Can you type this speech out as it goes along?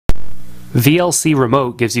VLC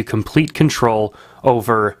Remote gives you complete control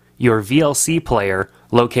over your VLC player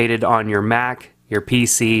located on your Mac, your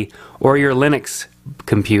PC, or your Linux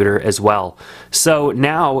computer as well. So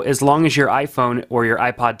now, as long as your iPhone or your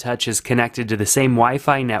iPod Touch is connected to the same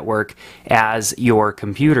Wi-Fi network as your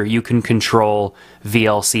computer, you can control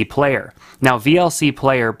VLC Player. Now, VLC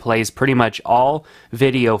Player plays pretty much all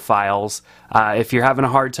video files. If you're having a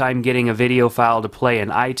hard time getting a video file to play in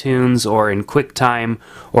iTunes or in QuickTime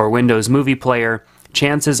or Windows Movie Player,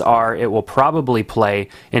 chances are it will probably play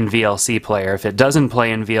in VLC Player. If it doesn't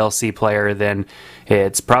play in VLC Player, then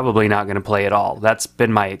it's probably not going to play at all. That's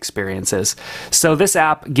been my experiences. So this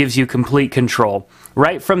app gives you complete control.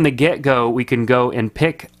 Right from the get-go, we can go and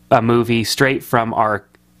pick a movie straight from our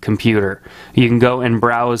computer. You can go and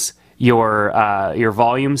browse your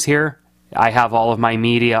volumes here. I have all of my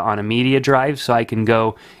media on a media drive, so I can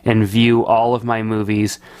go and view all of my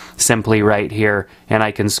movies simply right here, and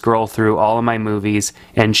I can scroll through all of my movies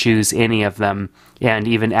and choose any of them and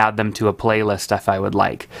even add them to a playlist if I would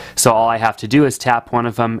like. So all I have to do is tap one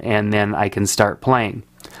of them and then I can start playing.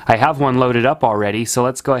 I have one loaded up already, so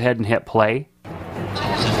let's go ahead and hit play.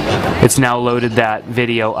 It's now loaded that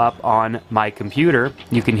video up on my computer.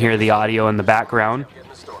 You can hear the audio in the background.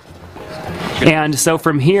 And so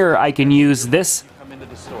from here I can use this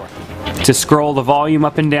to scroll the volume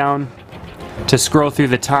up and down, to scroll through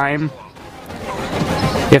the time.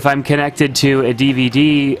 If I'm connected to a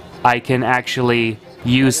DVD, I can actually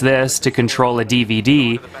use this to control a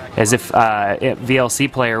DVD, as if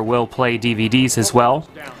VLC Player will play DVDs as well.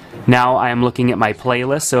 Now I am looking at my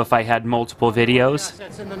playlist, so if I had multiple videos,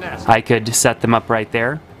 I could set them up right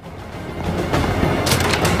there.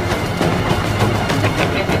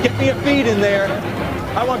 Get me a feed in there.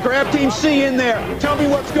 I want Grab Team C in there. Tell me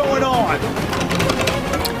what's going on.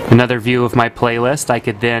 Another view of my playlist. I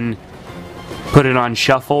could then put it on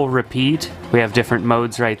shuffle, repeat. We have different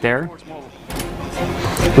modes right there.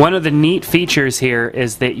 One of the neat features here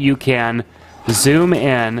is that you can zoom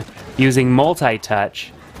in using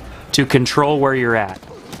multi-touch to control where you're at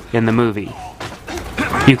in the movie.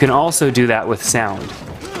 You can also do that with sound.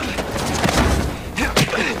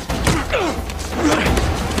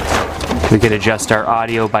 We could adjust our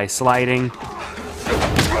audio by sliding,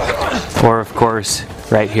 or of course,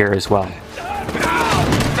 right here as well.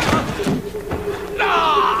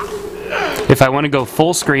 If I want to go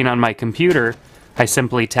full screen on my computer, I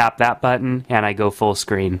simply tap that button and I go full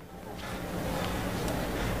screen.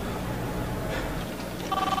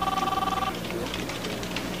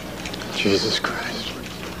 Jesus Christ.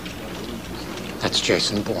 That's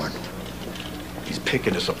Jason Bourne. He's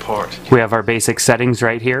picking us apart. We have our basic settings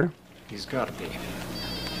right here. He's got to be.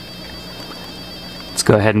 Let's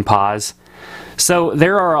go ahead and pause. So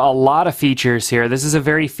there are a lot of features here. This is a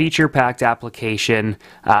very feature-packed application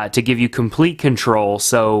to give you complete control.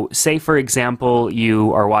 So say, for example,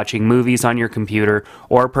 you are watching movies on your computer,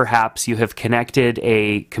 or perhaps you have connected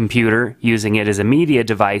a computer using it as a media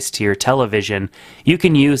device to your television. You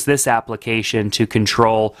can use this application to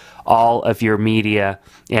control all of your media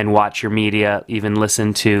and watch your media, even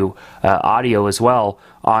listen to audio as well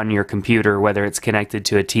on your computer, whether it's connected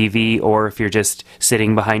to a TV or if you're just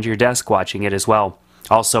sitting behind your desk watching it as well.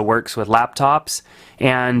 Also works with laptops,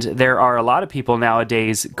 and there are a lot of people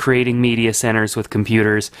nowadays creating media centers with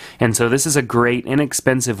computers, and so this is a great,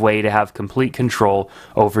 inexpensive way to have complete control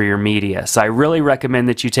over your media. So I really recommend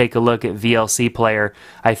that you take a look at VLC Player.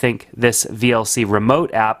 I think this VLC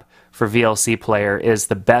Remote app for VLC Player is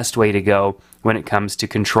the best way to go when it comes to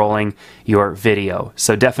controlling your video.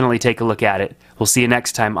 So definitely take a look at it. We'll see you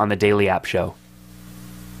next time on the Daily App Show.